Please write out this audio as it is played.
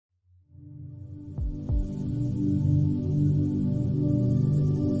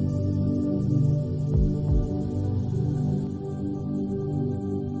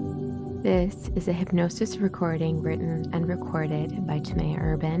This is a hypnosis recording written and recorded by Tamaya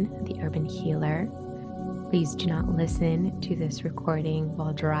Urban, the Urban Healer. Please do not listen to this recording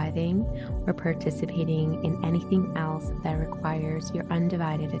while driving or participating in anything else that requires your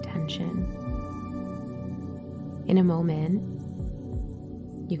undivided attention. In a moment,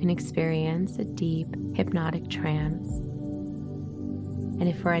 you can experience a deep hypnotic trance. And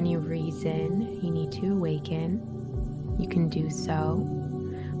if for any reason you need to awaken, you can do so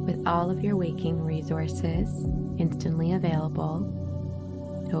with all of your waking resources instantly available,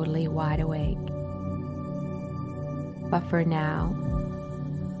 totally wide awake. But for now,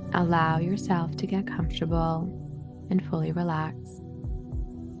 allow yourself to get comfortable and fully relax.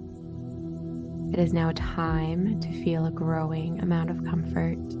 It is now time to feel a growing amount of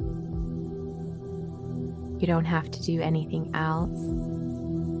comfort. You don't have to do anything else.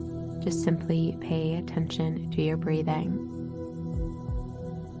 Just simply pay attention to your breathing.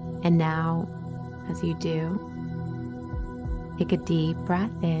 And now, as you do, take a deep breath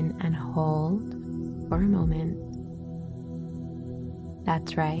in and hold for a moment.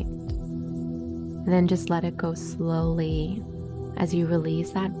 That's right. And then just let it go slowly as you release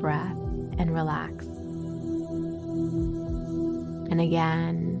that breath and relax. And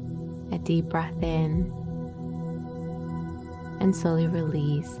again, a deep breath in and slowly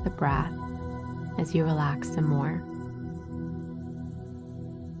release the breath as you relax some more.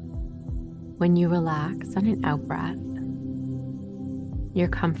 When you relax on an out breath, your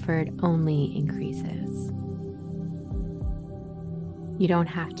comfort only increases. You don't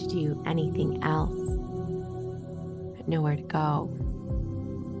have to do anything else. Nowhere to go.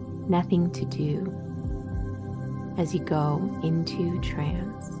 Nothing to do as you go into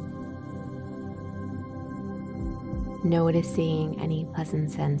trance. Noticing any pleasant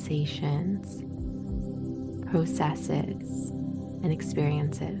sensations, processes, and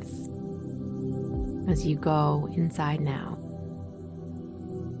experiences as you go inside now.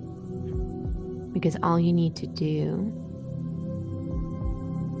 Because all you need to do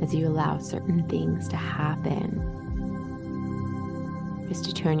as you allow certain things to happen is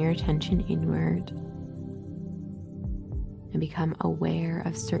to turn your attention inward and become aware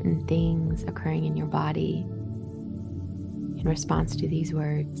of certain things occurring in your body in response to these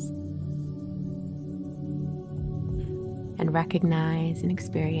words, and recognize and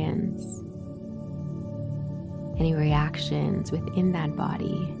experience any reactions within that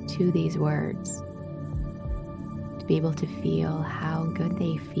body to these words, to be able to feel how good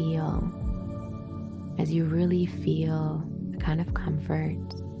they feel as you really feel the kind of comfort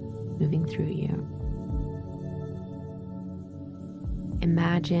moving through you.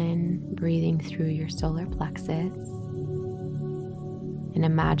 Imagine breathing through your solar plexus and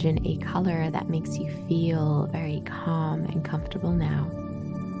imagine a color that makes you feel very calm and comfortable now.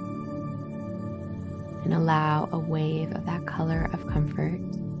 And allow a wave of that color of comfort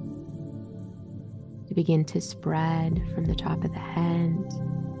to begin to spread from the top of the head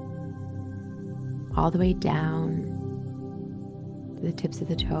all the way down to the tips of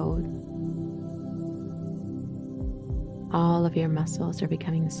the toes. All of your muscles are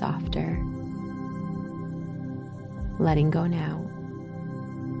becoming softer, letting go now.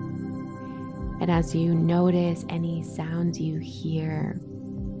 And as you notice any sounds you hear,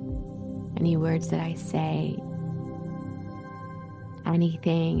 any words that I say,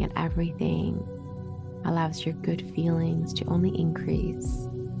 anything and everything allows your good feelings to only increase,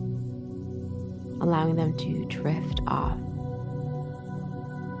 allowing them to drift off.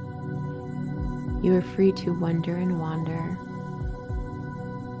 You are free to wonder and wander.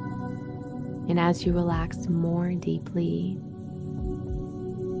 And as you relax more deeply,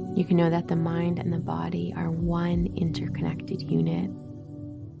 you can know that the mind and the body are one interconnected unit.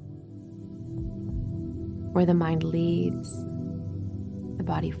 Where the mind leads, the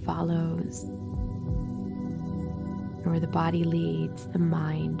body follows. And where the body leads, the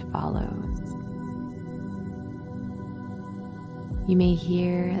mind follows. You may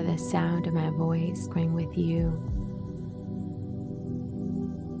hear the sound of my voice going with you.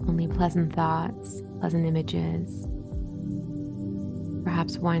 Only pleasant thoughts, pleasant images.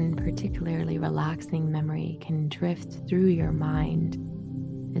 Perhaps one particularly relaxing memory can drift through your mind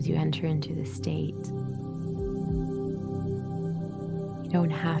as you enter into the state. You don't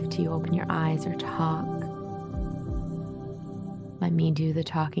have to open your eyes or talk. Let me do the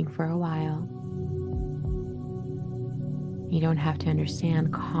talking for a while. You don't have to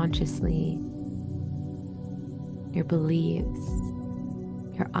understand consciously. Your beliefs,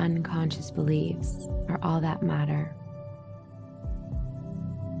 your unconscious beliefs are all that matter.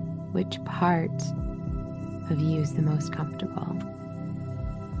 Which part of you is the most comfortable?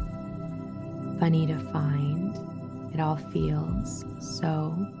 funny to find. It all feels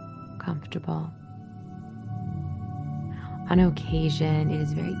so comfortable. On occasion, it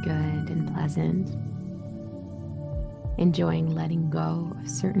is very good and pleasant, enjoying letting go of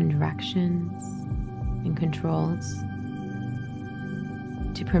certain directions and controls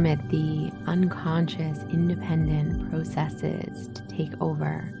to permit the unconscious, independent processes to take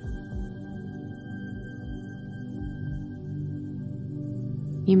over.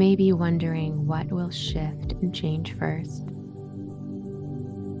 You may be wondering what will shift and change first,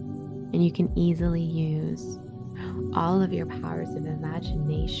 and you can easily use all of your powers of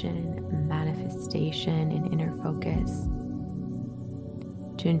imagination, manifestation, and inner focus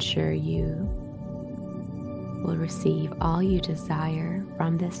to ensure you will receive all you desire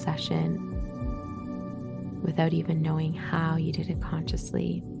from this session without even knowing how you did it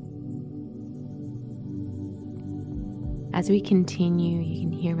consciously. As we continue, you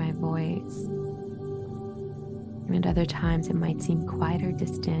can hear my voice, and at other times it might seem quiet or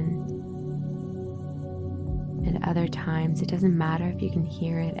distant. At other times, it doesn't matter if you can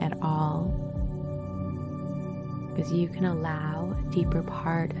hear it at all, because you can allow a deeper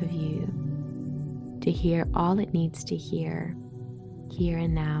part of you to hear all it needs to hear, here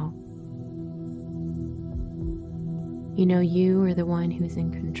and now. You know you are the one who's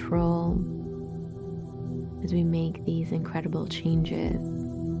in control as we make these incredible changes.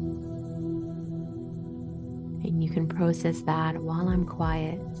 And you can process that while I'm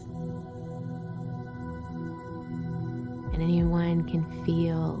quiet. And anyone can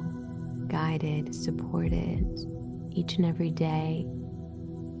feel guided, supported each and every day.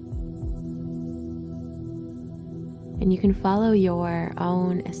 And you can follow your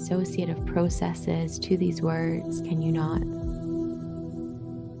own associative processes to these words, can you not?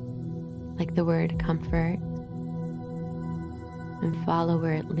 Like the word comfort, and follow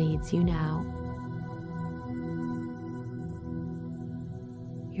where it leads you now.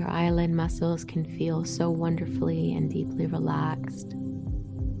 Your eyelid muscles can feel so wonderfully and deeply relaxed,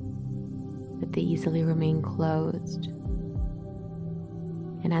 but they easily remain closed.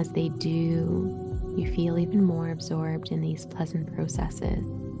 And as they do, you feel even more absorbed in these pleasant processes.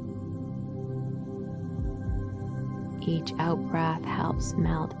 Each out-breath helps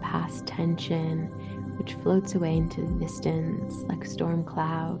melt past tension, which floats away into the distance like storm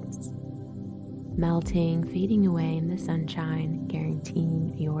clouds, melting, fading away in the sunshine,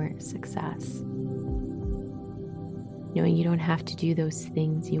 guaranteeing your success. Knowing you don't have to do those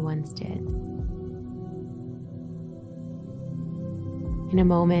things you once did. In a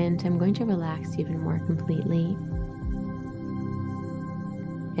moment, I'm going to relax you even more completely.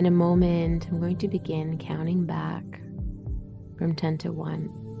 In a moment, I'm going to begin counting back from 10 to 1.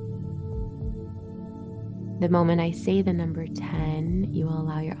 The moment I say the number 10, you will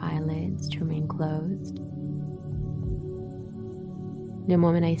allow your eyelids to remain closed. The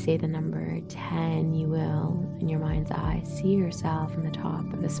moment I say the number 10, you will, in your mind's eye, see yourself on the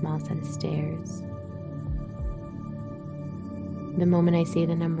top of a small set of stairs. The moment I say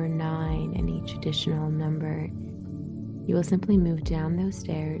the number 9 and each additional number, you will simply move down those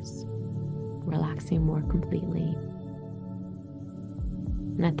stairs, relaxing more completely.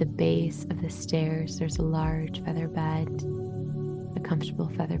 And at the base of the stairs, there's a large feather bed, a comfortable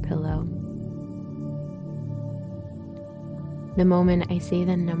feather pillow. The moment I say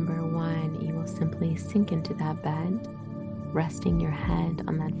the number 1, you will simply sink into that bed, resting your head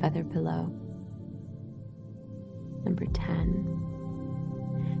on that feather pillow. Number 10.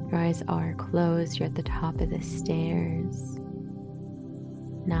 Your eyes are closed, you're at the top of the stairs.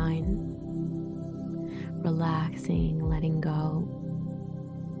 9. Relaxing, letting go.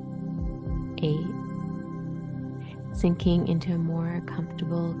 8. Sinking into a more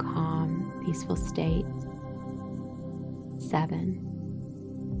comfortable, calm, peaceful state. 7.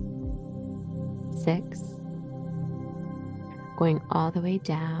 6. Going all the way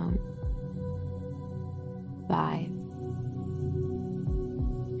down. 5.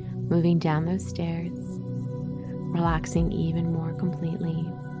 Moving down those stairs, relaxing even more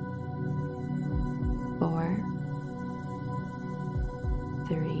completely. 4.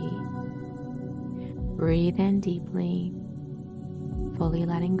 3. Breathe in deeply, fully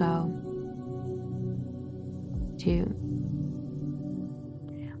letting go. 2.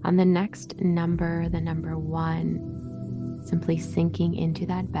 On the next number, the number 1, simply sinking into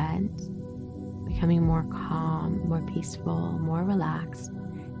that bed, becoming more calm, more peaceful, more relaxed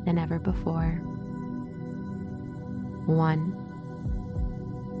than ever before. 1.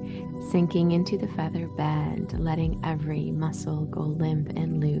 Sinking into the feather bed, letting every muscle go limp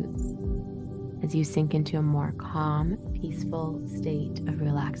and loose as you sink into a more calm, peaceful state of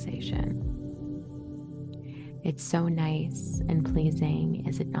relaxation. It's so nice and pleasing,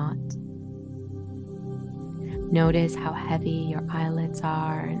 is it not? Notice how heavy your eyelids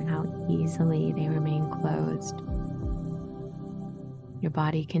are and how easily they remain closed. Your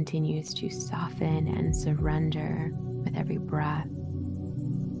body continues to soften and surrender with every breath,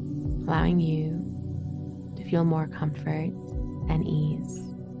 allowing you to feel more comfort and ease.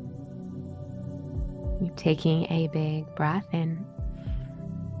 You're taking a big breath in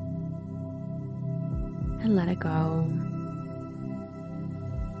and let it go.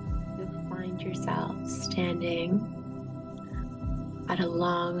 You'll find yourself standing at a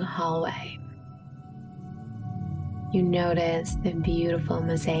long hallway. You notice the beautiful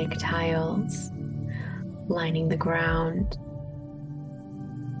mosaic tiles lining the ground.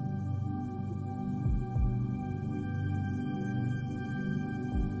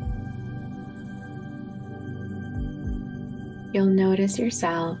 You'll notice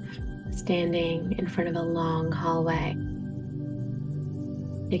yourself standing in front of a long hallway.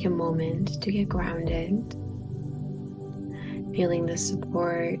 Take a moment to get grounded, feeling the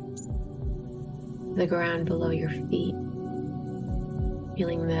support of the ground below your feet,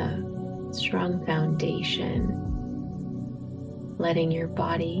 feeling the strong foundation, letting your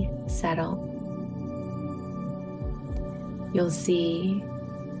body settle. You'll see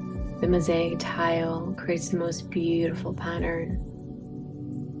the mosaic tile creates the most beautiful pattern.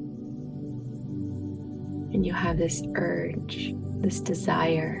 And you have this urge, this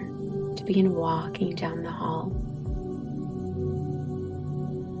desire to begin walking down the hall.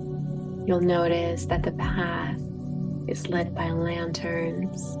 You'll notice that the path is lit by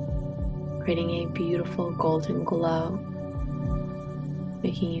lanterns, creating a beautiful golden glow,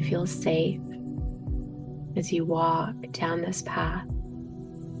 making you feel safe as you walk down this path.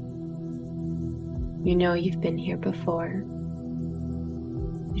 You know you've been here before.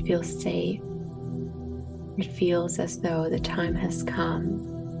 It feels safe. It feels as though the time has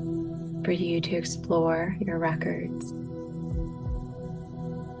come for you to explore your records.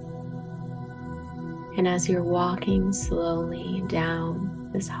 And as you're walking slowly down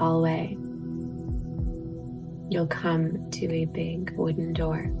this hallway, you'll come to a big wooden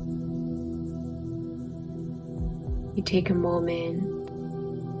door. You take a moment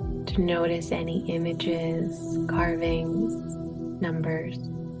to notice any images, carvings, numbers.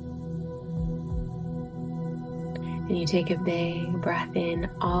 And you take a big breath in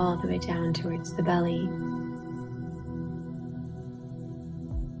all the way down towards the belly.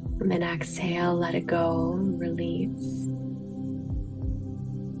 And then exhale, let it go, release.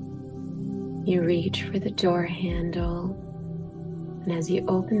 You reach for the door handle, and as you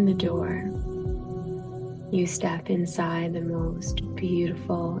open the door, you step inside the most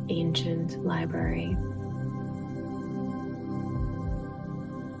beautiful ancient library.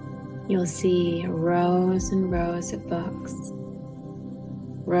 You'll see rows and rows of books,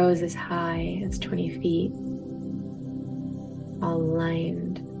 rows as high as 20 feet, all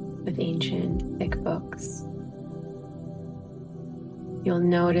lined with ancient thick books. You'll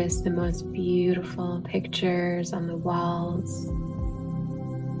notice the most beautiful pictures on the walls,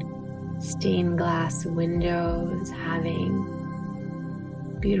 stained glass windows having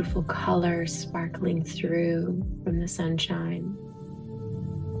beautiful colors sparkling through from the sunshine.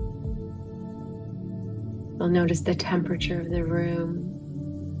 You'll notice the temperature of the room.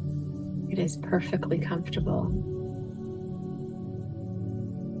 It is perfectly comfortable.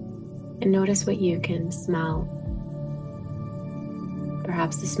 And notice what you can smell.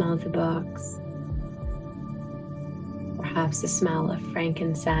 Perhaps the smell of the books. Perhaps the smell of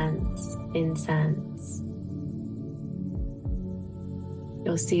frankincense, incense.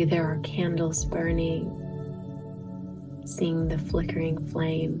 You'll see there are candles burning, seeing the flickering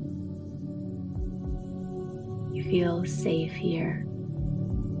flame. You feel safe here.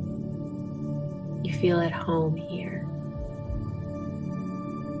 You feel at home here.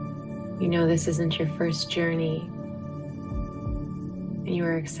 You know this isn't your first journey, and you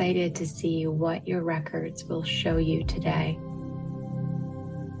are excited to see what your records will show you today.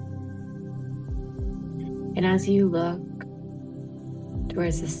 And as you look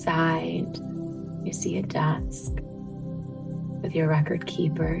towards the side, you see a desk with your record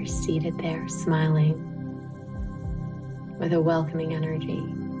keeper seated there, smiling with a welcoming energy.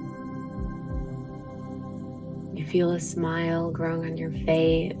 You feel a smile growing on your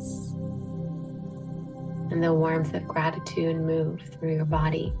face, and the warmth of gratitude move through your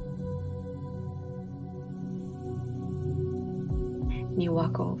body. And you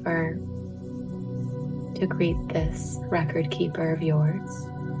walk over to greet this record keeper of yours.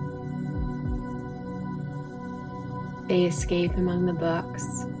 They escape among the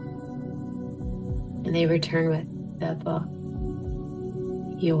books, And they return with the book,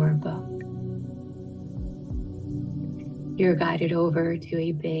 your book. You're guided over to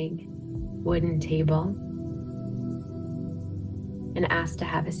a big wooden table and asked to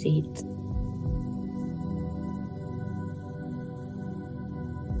have a seat.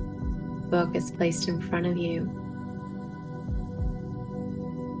 The book is placed in front of you,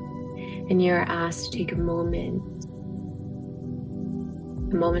 and you're asked to take a moment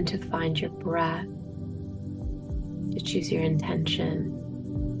to find your breath, to choose your intention,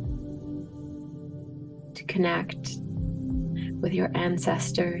 to connect with your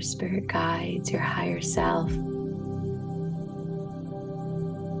ancestors, spirit guides, your higher self,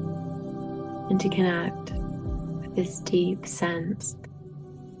 and to connect with this deep sense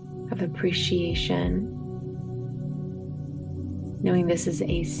of appreciation, knowing this is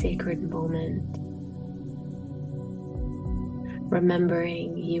a sacred moment,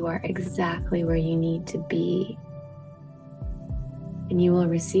 remembering you are exactly where you need to be, and you will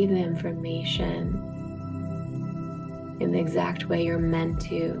receive the information in the exact way you're meant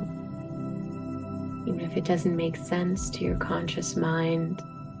to, even if it doesn't make sense to your conscious mind.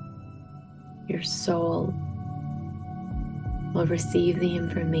 Your soul will receive the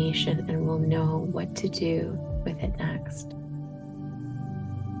information and will know what to do with it next.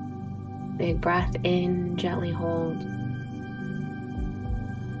 Big breath in, gently hold.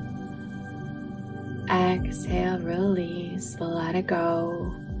 Exhale, release, let it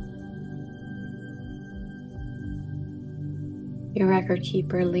go. Your record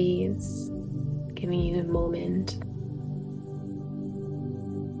keeper leaves, giving you a moment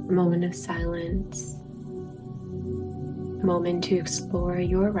of silence, a moment to explore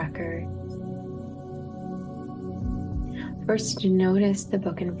your record. First, notice the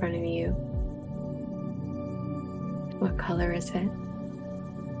book in front of you. What color is it?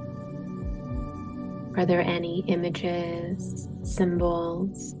 Are there any images,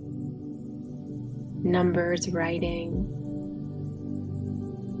 symbols, numbers, writing?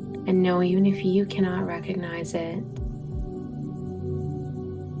 And know, even if you cannot recognize it,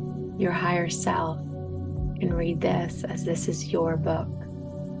 your higher self can read this as this is your book.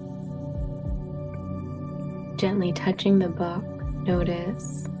 Gently touching the book,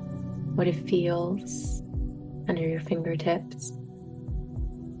 notice what it feels under your fingertips.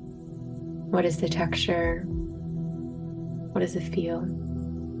 What is the texture? What does it feel?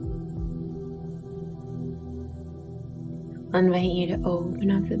 I invite you to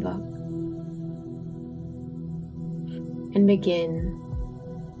open up the book and begin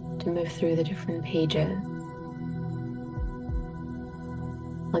to move through the different pages.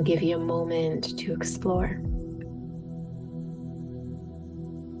 I'll give you a moment to explore.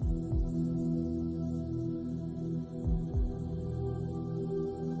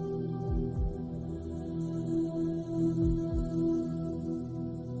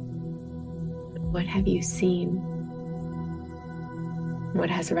 What have you seen? What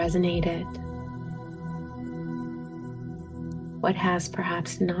has resonated? What has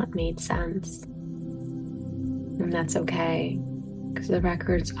perhaps not made sense? And that's okay, because the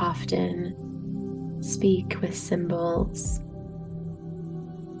records often speak with symbols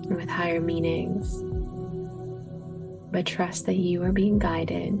and with higher meanings. But trust that you are being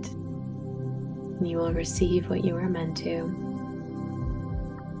guided and you will receive what you are meant to.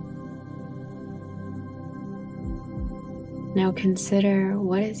 Now consider,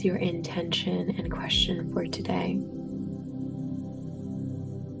 what is your intention and question for today?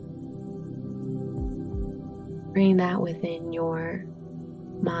 Bring that within your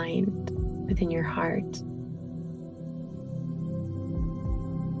mind, within your heart.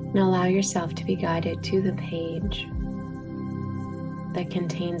 And allow yourself to be guided to the page that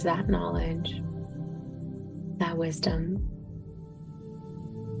contains that knowledge, that wisdom.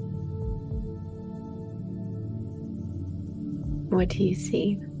 What do you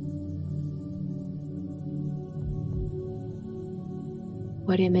see?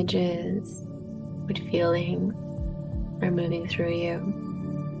 What images, what feelings are moving through you?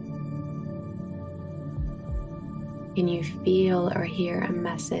 Can you feel or hear a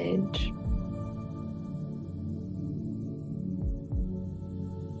message?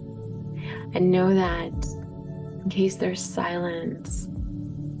 And know that in case there's silence,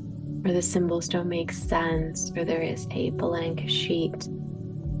 or the symbols don't make sense, or there is a blank sheet,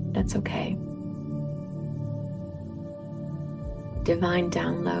 that's okay. Divine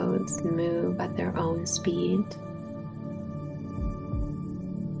downloads move at their own speed,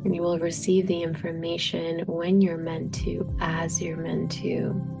 and you will receive the information when you're meant to, as you're meant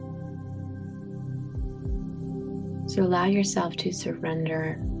to. So allow yourself to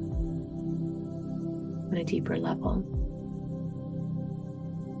surrender on a deeper level.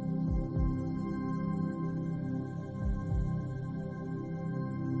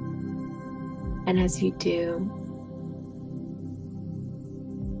 And as you do,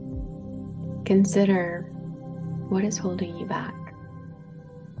 consider what is holding you back.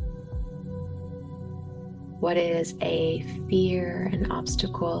 What is a fear, an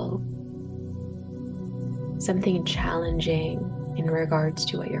obstacle, something challenging in regards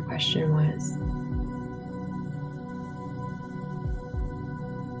to what your question was?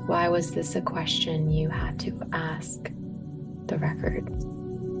 Why was this a question you had to ask the records?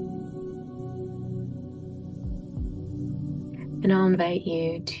 And I'll invite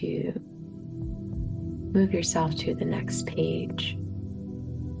you to move yourself to the next page.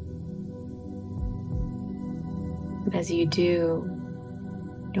 As you do,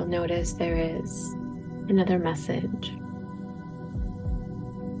 you'll notice there is another message.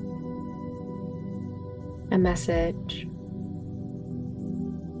 A message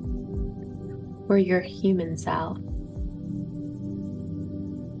for your human self.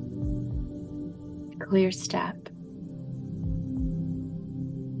 A clear step.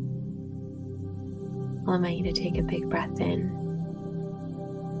 I'll invite you to take a big breath in.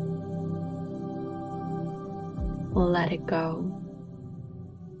 Let it go.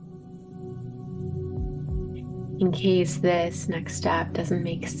 In case this next step doesn't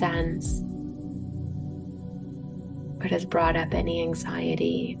make sense, but has brought up any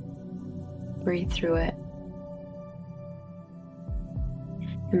anxiety, breathe through it.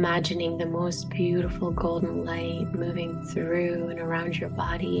 Imagining the most beautiful golden light moving through and around your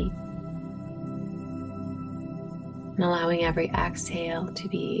body, and allowing every exhale to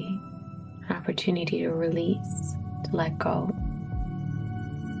be an opportunity to release, to let go,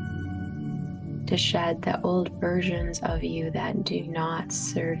 to shed the old versions of you that do not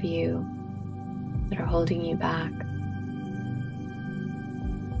serve you, that are holding you back.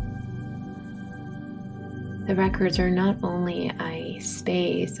 The records are not only a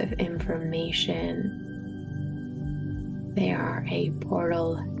space of information, they are a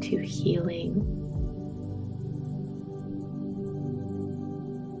portal to healing.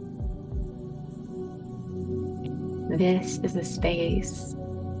 This is a space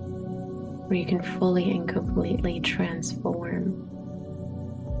where you can fully and completely transform,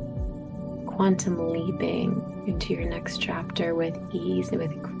 quantum leaping into your next chapter with ease and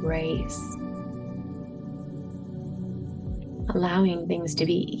with grace, allowing things to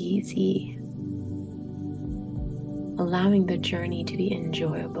be easy, allowing the journey to be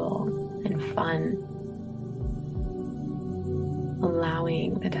enjoyable and fun,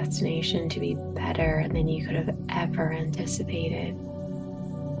 allowing the destination to be better than you could have ever anticipated.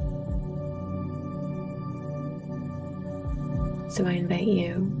 So I invite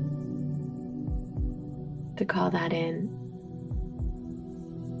you to call that in.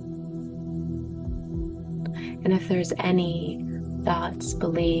 And if there's any thoughts,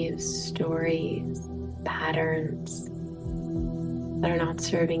 beliefs, stories, patterns that are not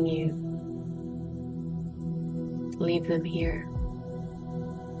serving you, leave them here.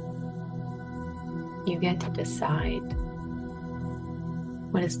 You get to decide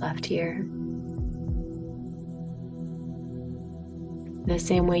what is left here. The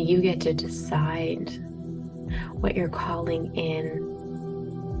same way you get to decide what you're calling in.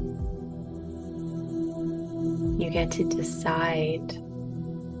 You get to decide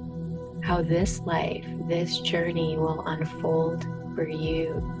how this life, this journey will unfold for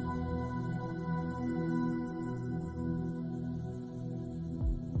you.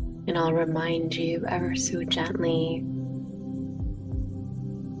 And I'll remind you ever so gently,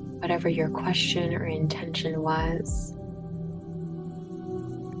 whatever your question or intention was,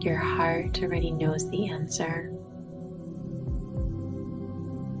 your heart already knows the answer.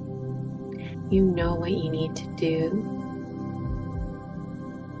 You know what you need to do,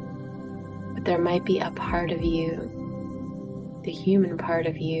 but there might be a part of you, the human part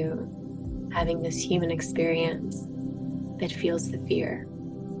of you, having this human experience that feels the fear.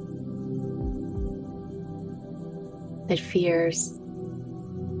 That fears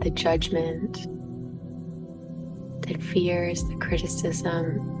the judgment, that fears the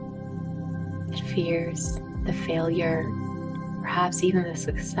criticism, that fears the failure, perhaps even the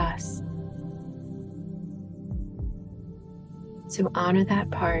success. So honor that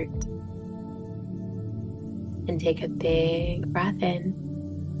part and take a big breath in.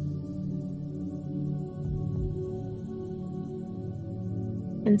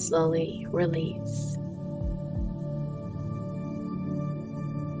 And slowly release.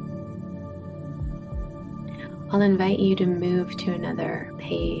 I'll invite you to move to another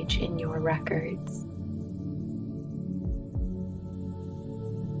page in your records.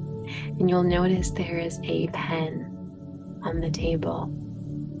 And you'll notice there is a pen on the table.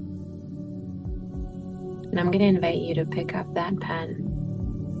 And I'm going to invite you to pick up that pen.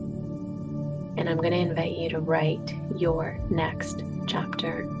 And I'm going to invite you to write your next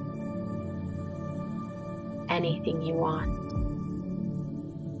chapter. Anything you want.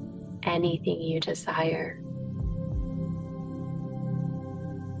 Anything you desire.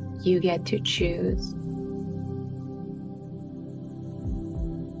 You get to choose.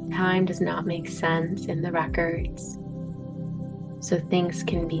 Time does not make sense in the records, so things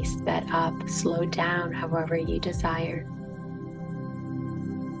can be sped up, slowed down however you desire.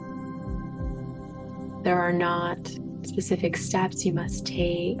 There are not specific steps you must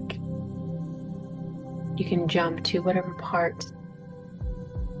take. You can jump to whatever part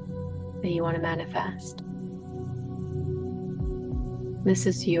that you want to manifest. This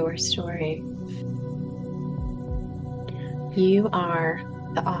is your story. You are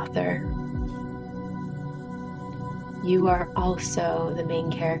the author. You are also the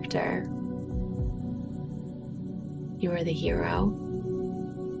main character. You are the hero.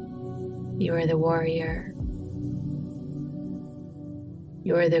 You are the warrior.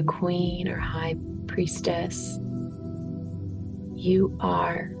 You are the queen or high priestess. You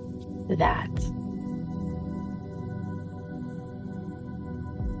are that.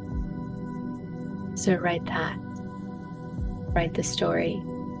 So write that. Write the story.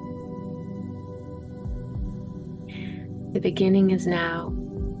 The beginning is now.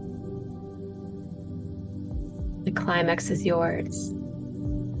 The climax is yours.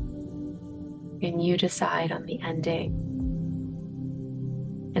 And you decide on the ending.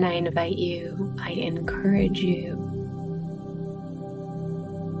 And I invite you, I encourage you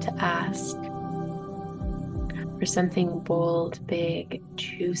to ask for something bold, big,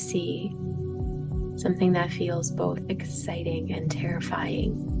 juicy, something that feels both exciting and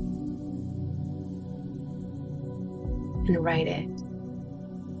terrifying. And write it.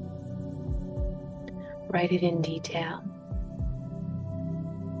 Write it in detail.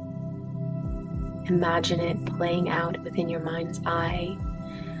 Imagine it playing out within your mind's eye.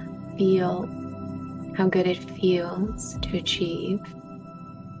 Feel how good it feels to achieve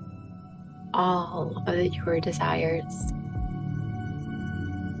all of your desires.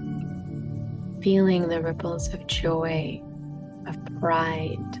 Feeling the ripples of joy, of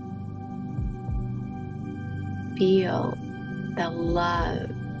pride. Feel the love,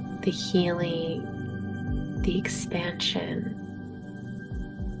 the healing, the expansion.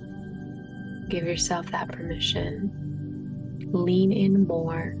 Give yourself that permission. Lean in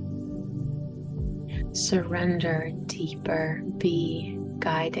more. Surrender deeper. Be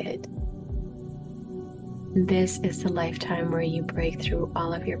guided. This is the lifetime where you break through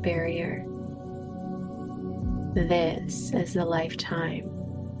all of your barriers. This is the lifetime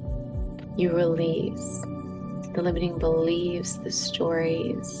you release the limiting beliefs, the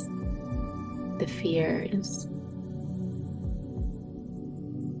stories, the fears.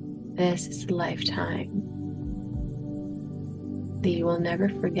 This is the lifetime that you will never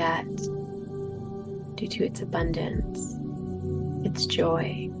forget due to its abundance, its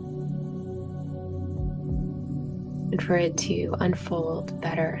joy, and for it to unfold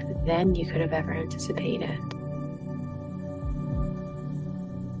better than you could have ever anticipated.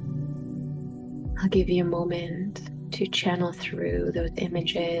 I'll give you a moment to channel through those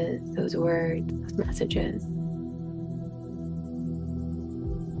images, those words, those messages.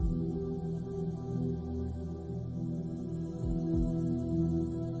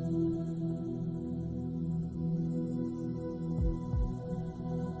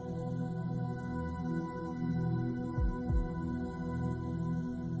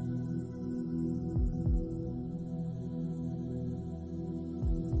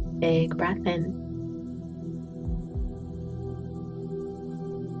 Big breath in.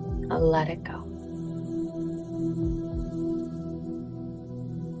 Let it go.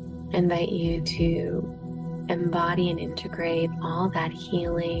 I invite you to embody and integrate all that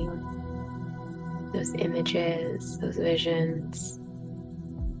healing, those images, those visions.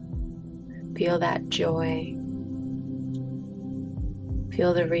 Feel that joy.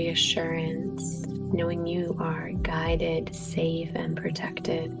 Feel the reassurance, knowing you are guided, safe, and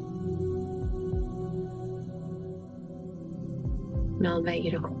protected. And I'll invite you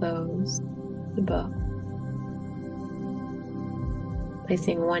to close the book.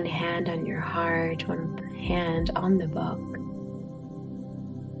 Placing one hand on your heart, one hand on the book.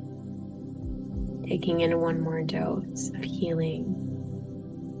 Taking in one more dose of healing,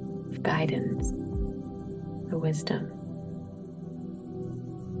 of guidance, of wisdom.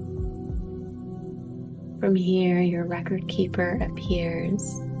 From here, your record keeper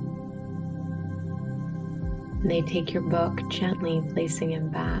appears And they take your book, gently placing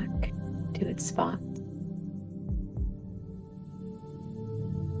it back to its spot.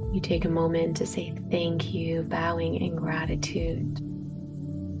 You take a moment to say thank you, bowing in gratitude.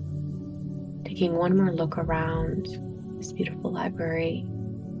 Taking one more look around this beautiful library.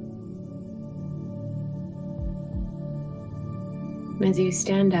 As you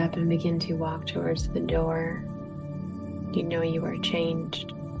stand up and begin to walk towards the door, you know you are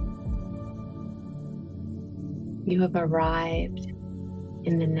changed. You have arrived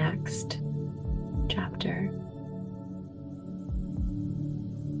in the next chapter.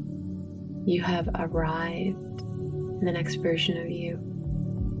 You have arrived in the next version of you.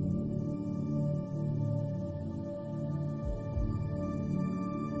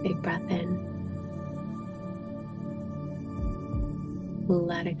 Big breath in.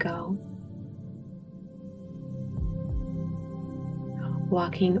 Let it go.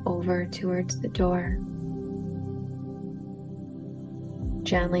 Walking over towards the door.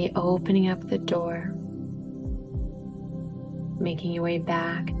 Gently opening up the door. Making your way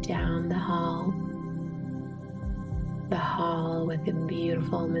back down the hall. The hall with the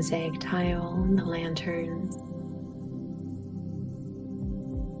beautiful mosaic tile and the lanterns.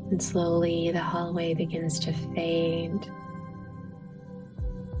 And slowly the hallway begins to fade.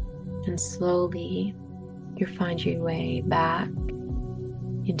 And slowly you find your way back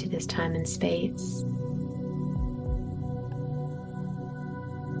into this time and space.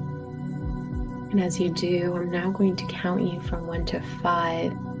 And as you do, I'm now going to count you from 1 to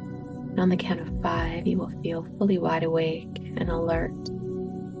 5. And on the count of 5, you will feel fully wide awake and alert,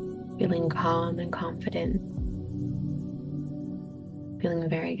 feeling calm and confident, feeling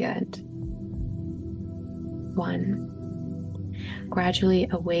very good. 1. Gradually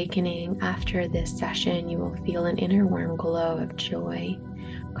awakening after this session, you will feel an inner warm glow of joy,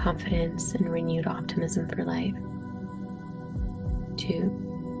 confidence, and renewed optimism for life. 2.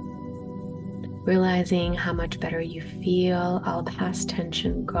 Realizing how much better you feel, all past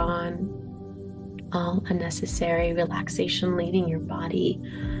tension gone, all unnecessary relaxation leaving your body,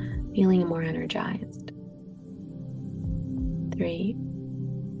 feeling more energized. 3.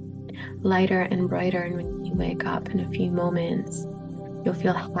 Lighter and brighter, and when you wake up in a few moments, you'll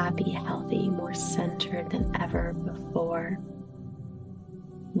feel happy, healthy, more centered than ever before,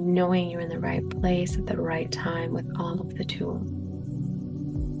 knowing you're in the right place at the right time with all of the tools.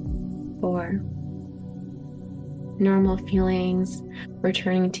 4. Normal feelings,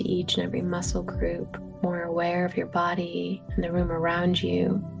 returning to each and every muscle group, more aware of your body and the room around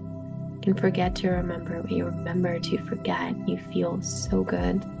you. You can forget to remember what you remember to forget. You feel so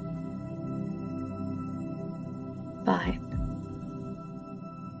good. 5.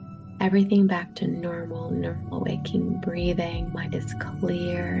 Everything back to normal waking breathing. Mind is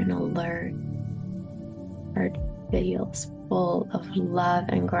clear and alert. Heart feels full of love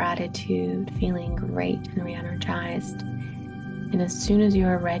and gratitude, feeling great and re-energized. And as soon as you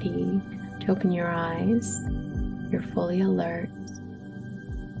are ready to open your eyes, you're fully alert,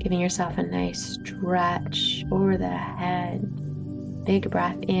 giving yourself a nice stretch over the head. Big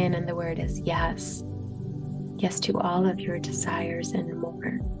breath in, and the word is yes. Yes to all of your desires and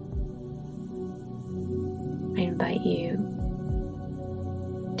more. I invite you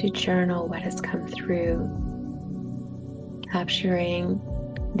to journal what has come through, capturing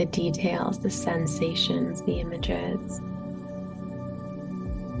the details, the sensations, the images.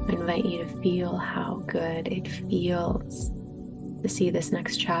 I invite you to feel how good it feels to see this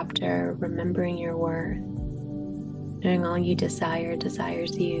next chapter, remembering your worth, knowing all you desire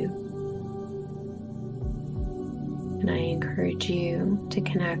desires you. And I encourage you to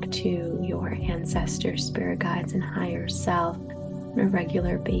connect to your ancestors, spirit guides, and higher self on a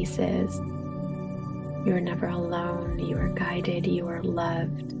regular basis. You are never alone. You are guided. You are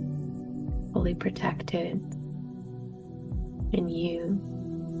loved, fully protected. And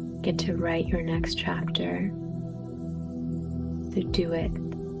you get to write your next chapter. So do it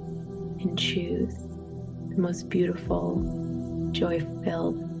and choose the most beautiful,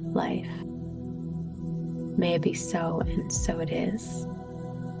 joy-filled life. May it be so, and so it is.